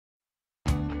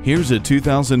Here's a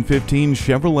 2015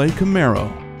 Chevrolet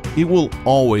Camaro. It will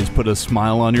always put a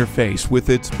smile on your face with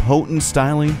its potent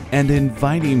styling and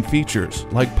inviting features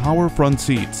like power front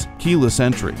seats, keyless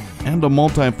entry, and a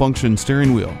multi-function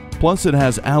steering wheel. Plus, it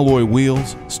has alloy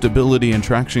wheels, stability and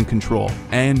traction control,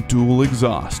 and dual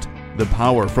exhaust. The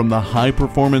power from the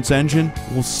high-performance engine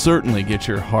will certainly get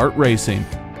your heart racing.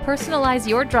 Personalize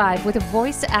your drive with a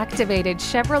voice-activated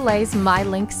Chevrolet's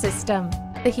MyLink system.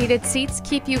 The heated seats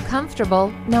keep you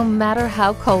comfortable no matter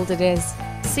how cold it is.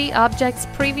 See objects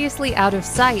previously out of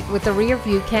sight with the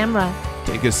rear-view camera.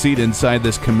 Take a seat inside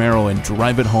this Camaro and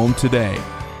drive it home today.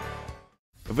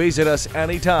 Visit us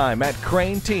anytime at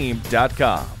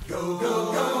crainteam.com.